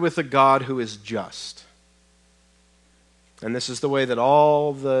started with a God who is just. And this is the way that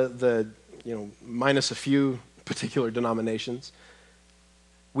all the minus a few particular denominations,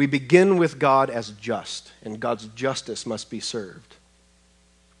 we begin with God as just, and God's justice must be served.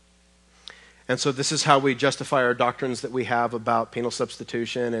 And so this is how we justify our doctrines that we have about penal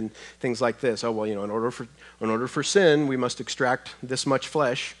substitution and things like this. Oh, well, in order for sin, we must extract this much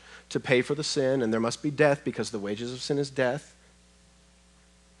flesh to pay for the sin, and there must be death because the wages of sin is death.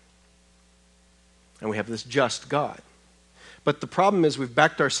 And we have this just God. But the problem is we've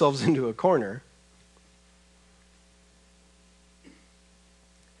backed ourselves into a corner.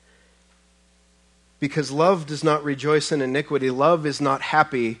 Because love does not rejoice in iniquity. Love is not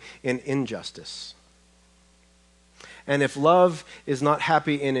happy in injustice. And if love is not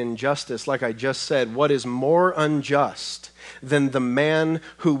happy in injustice, like I just said, what is more unjust than the man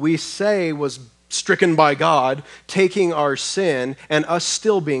who we say was stricken by God, taking our sin, and us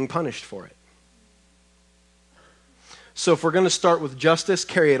still being punished for it? So if we're going to start with justice,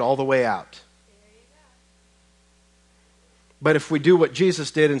 carry it all the way out. But if we do what Jesus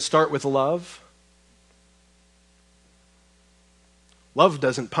did and start with love, love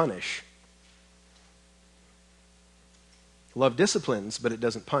doesn't punish. Love disciplines, but it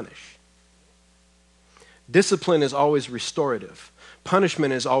doesn't punish. Discipline is always restorative.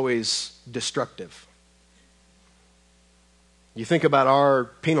 Punishment is always destructive. You think about our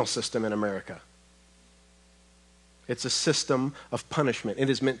penal system in America. It's a system of punishment. It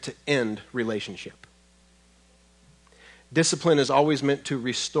is meant to end relationship. Discipline is always meant to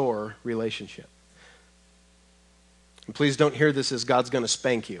restore relationship. And please don't hear this as God's going to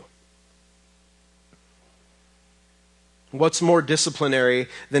spank you. What's more disciplinary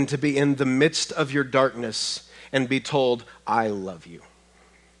than to be in the midst of your darkness and be told, I love you?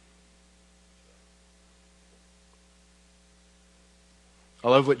 I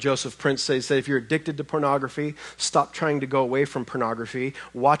love what Joseph Prince says. He said, if you're addicted to pornography, stop trying to go away from pornography.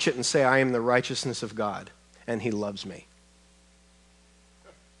 Watch it and say, I am the righteousness of God, and He loves me.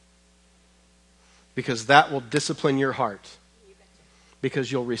 Because that will discipline your heart.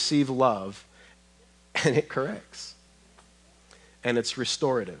 Because you'll receive love, and it corrects. And it's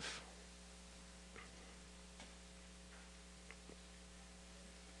restorative.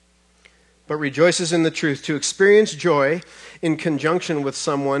 But rejoices in the truth. To experience joy in conjunction with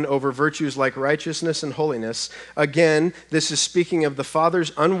someone over virtues like righteousness and holiness. Again, this is speaking of the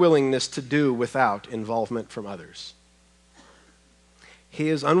Father's unwillingness to do without involvement from others. He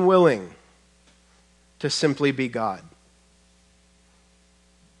is unwilling to simply be God.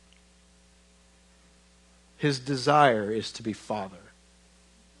 His desire is to be Father.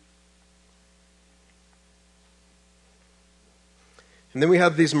 And then we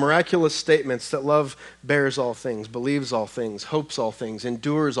have these miraculous statements that love bears all things, believes all things, hopes all things,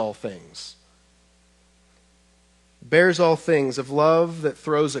 endures all things. Bears all things of love that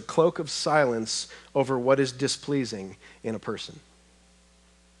throws a cloak of silence over what is displeasing in a person.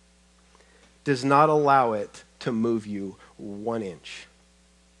 Does not allow it to move you 1 inch.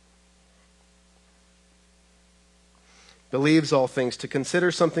 Believes all things, to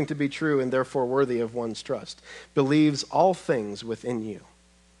consider something to be true and therefore worthy of one's trust. Believes all things within you.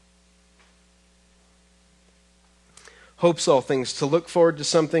 Hopes all things, to look forward to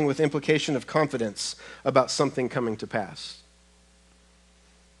something with implication of confidence about something coming to pass.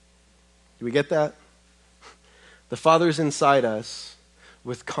 Do we get that? The Father's inside us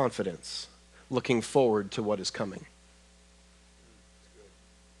with confidence, looking forward to what is coming.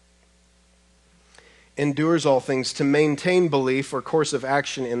 Endures all things, to maintain belief or course of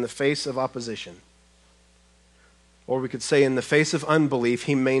action in the face of opposition. Or we could say in the face of unbelief,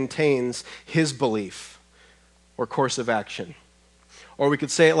 he maintains his belief or course of action. Or we could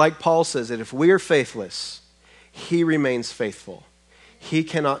say it like Paul says it, if we are faithless, he remains faithful. He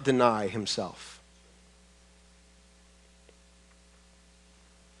cannot deny himself.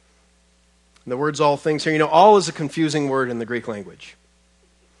 And the words all things here, all is a confusing word in the Greek language.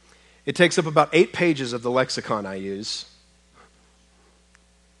 It takes up about 8 pages of the lexicon I use.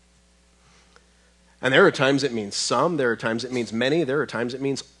 And there are times it means some, there are times it means many, there are times it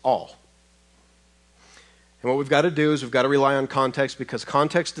means all. And what we've got to do is we've got to rely on context, because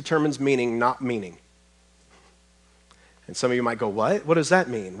context determines meaning, not meaning. And some of you might go, what? What does that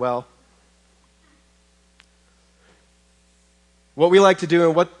mean? Well, what we like to do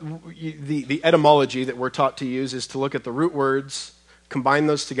and what the etymology that we're taught to use is to look at the root words, combine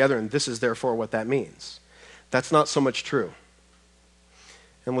those together, and this is therefore what that means. That's not so much true.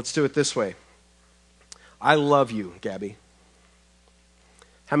 And let's do it this way. I love you, Gabby.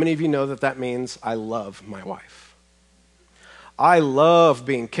 How many of you know that that means I love my wife? I love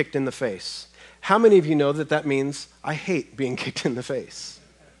being kicked in the face. How many of you know that that means I hate being kicked in the face?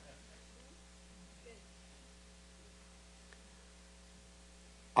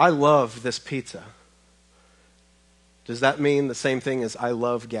 I love this pizza. Does that mean the same thing as I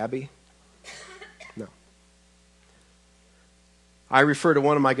love Gabby? No. I refer to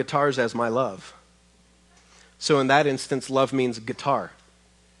one of my guitars as my love. So in that instance, love means guitar.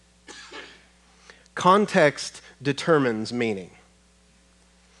 Context determines meaning.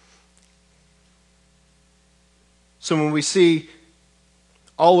 So when we see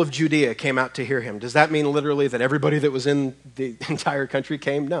all of Judea came out to hear him, does that mean literally that everybody that was in the entire country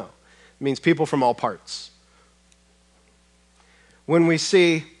came? No. It means people from all parts. When we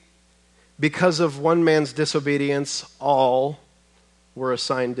see, because of one man's disobedience, all were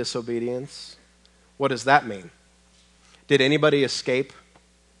assigned disobedience, what does that mean? Did anybody escape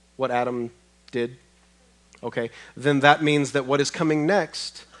what Adam did? Okay, then that means that what is coming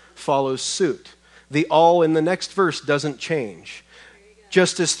next follows suit. The all in the next verse doesn't change.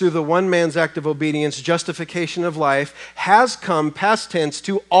 Just as through the one man's act of obedience, justification of life has come, past tense,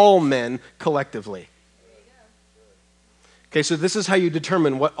 to all men collectively. Okay, so this is how you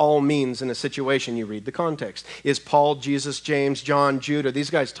determine what all means in a situation. You read the context. Is Paul, Jesus, James, John, Jude, are these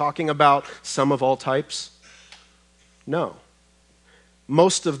guys talking about some of all types? No.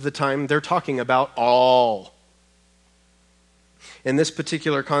 Most of the time, they're talking about all. In this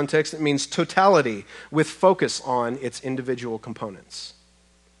particular context, it means totality with focus on its individual components.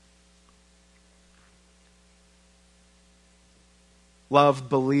 Love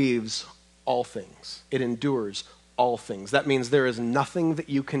believes all things. It endures all things. That means there is nothing that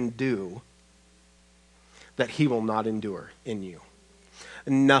you can do that he will not endure in you.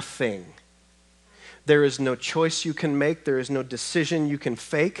 Nothing. There is no choice you can make. There is no decision you can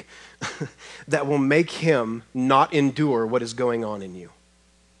fake that will make him not endure what is going on in you.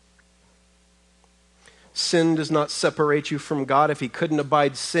 Sin does not separate you from God. If he couldn't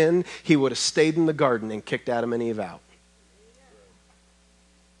abide sin, he would have stayed in the garden and kicked Adam and Eve out.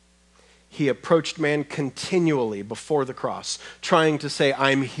 He approached man continually before the cross, trying to say,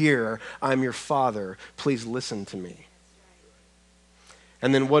 I'm here, I'm your father, please listen to me.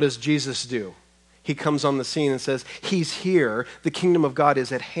 And then what does Jesus do? He comes on the scene and says, he's here, the kingdom of God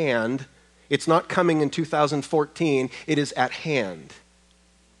is at hand. It's not coming in 2014, it is at hand.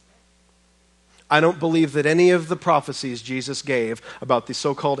 I don't believe that any of the prophecies Jesus gave about the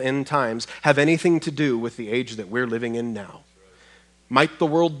so-called end times have anything to do with the age that we're living in now. Might the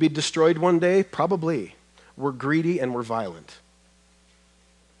world be destroyed one day? Probably. We're greedy and we're violent.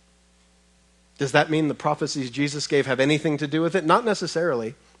 Does that mean the prophecies Jesus gave have anything to do with it? Not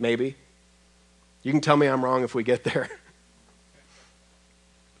necessarily. Maybe. You can tell me I'm wrong if we get there.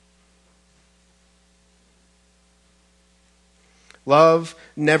 Love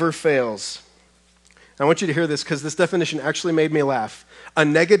never fails. I want you to hear this because this definition actually made me laugh. A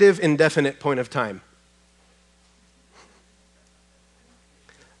negative, indefinite point of time.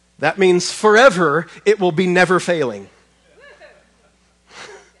 That means forever it will be never failing.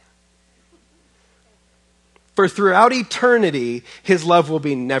 For throughout eternity, his love will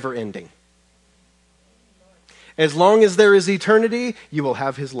be never ending. As long as there is eternity, you will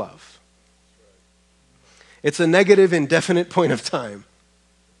have his love. It's a negative, indefinite point of time.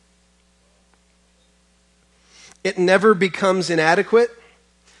 It never becomes inadequate.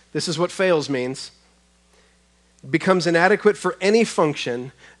 This is what fails means. Becomes inadequate for any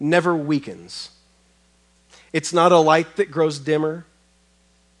function, never weakens. It's not a light that grows dimmer.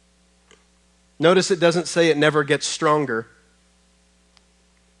 Notice it doesn't say it never gets stronger.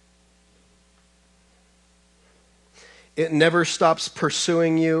 It never stops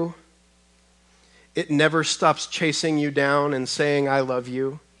pursuing you. It never stops chasing you down and saying, I love you.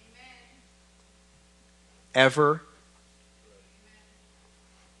 Amen. Ever.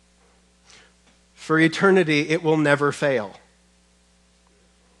 For eternity, it will never fail.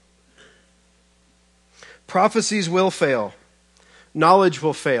 Prophecies will fail. Knowledge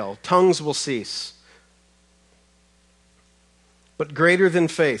will fail. Tongues will cease. But greater than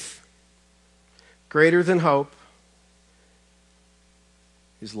faith, greater than hope,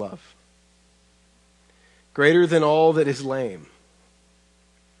 is love. Greater than all that is lame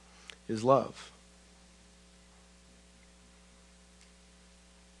is love.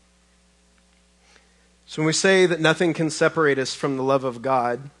 So when we say that nothing can separate us from the love of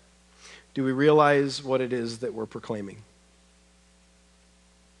God, do we realize what it is that we're proclaiming?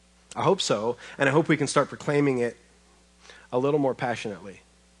 I hope so, and I hope we can start proclaiming it a little more passionately.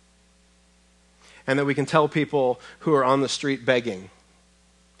 And that we can tell people who are on the street begging,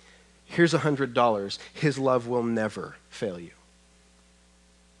 here's $100, his love will never fail you.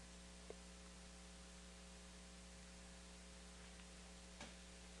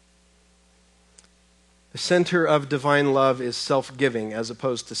 The center of divine love is self-giving as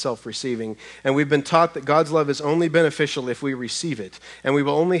opposed to self-receiving. And we've been taught that God's love is only beneficial if we receive it, and we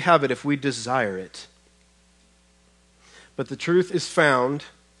will only have it if we desire it. But the truth is found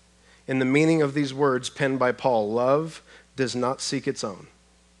in the meaning of these words penned by Paul. Love does not seek its own.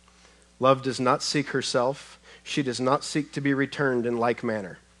 Love does not seek herself. She does not seek to be returned in like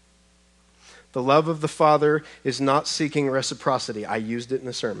manner. The love of the Father is not seeking reciprocity. I used it in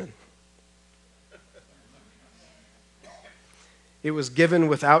the sermon. It was given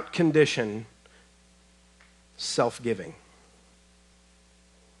without condition, self-giving.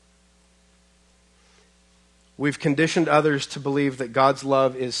 We've conditioned others to believe that God's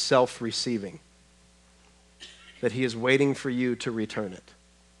love is self-receiving, that he is waiting for you to return it.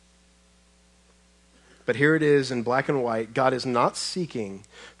 But here it is in black and white. God is not seeking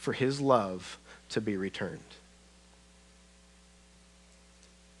for his love to be returned.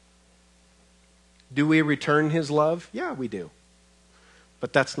 Do we return his love? Yeah, we do.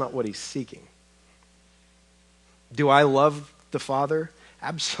 But that's not what he's seeking. Do I love the Father?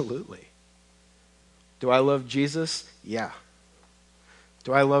 Absolutely. Do I love Jesus? Yeah.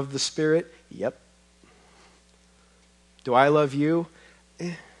 Do I love the Spirit? Yep. Do I love you?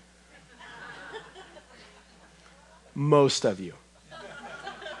 Most of you.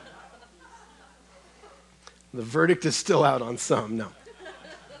 The verdict is still out on some, no.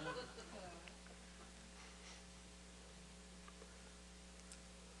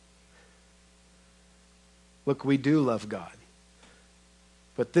 Look, we do love God.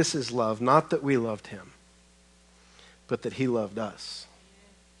 But this is love, not that we loved him, but that he loved us.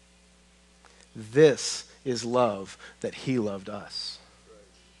 This is love, that he loved us.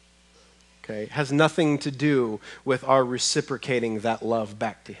 Okay? It has nothing to do with our reciprocating that love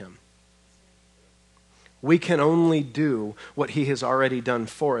back to him. We can only do what he has already done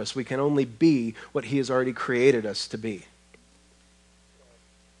for us. We can only be what he has already created us to be.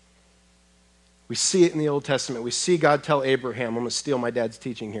 We see it in the Old Testament. We see God tell Abraham, I'm going to steal my dad's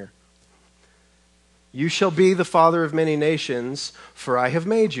teaching here. You shall be the father of many nations, for I have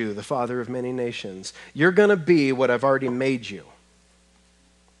made you the father of many nations. You're going to be what I've already made you.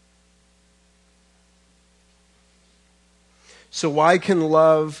 So why can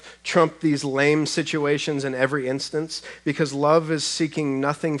love trump these lame situations in every instance? Because love is seeking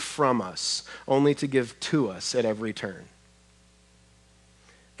nothing from us, only to give to us at every turn.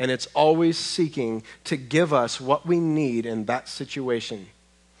 And it's always seeking to give us what we need in that situation.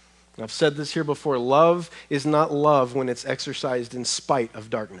 I've said this here before. Love is not love when it's exercised in spite of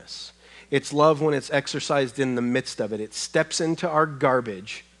darkness. It's love when it's exercised in the midst of it. It steps into our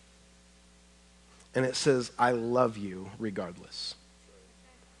garbage and it says, I love you regardless.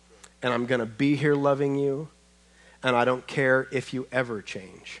 And I'm going to be here loving you, and I don't care if you ever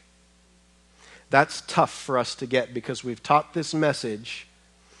change. That's tough for us to get because we've taught this message.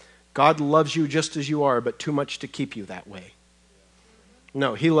 God loves you just as you are, but too much to keep you that way.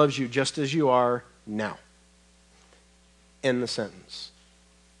 No, he loves you just as you are now. End the sentence.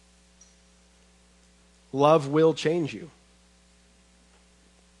 Love will change you.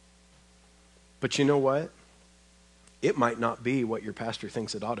 But you know what? It might not be what your pastor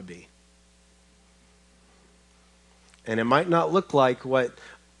thinks it ought to be. And it might not look like what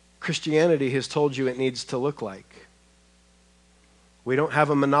Christianity has told you it needs to look like. We don't have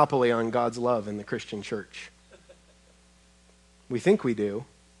a monopoly on God's love in the Christian church. We think we do.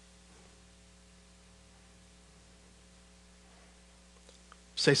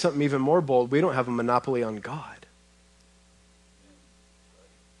 Say something even more bold. We don't have a monopoly on God.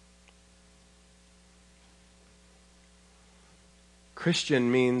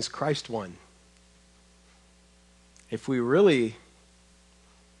 Christian means Christ one. If we really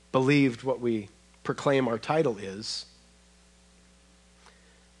believed what we proclaim our title is,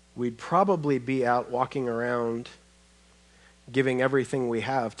 we'd probably be out walking around giving everything we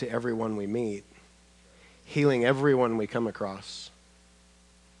have to everyone we meet, healing everyone we come across,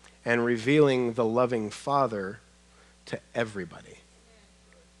 and revealing the loving Father to everybody.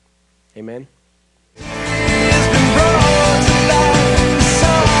 Amen?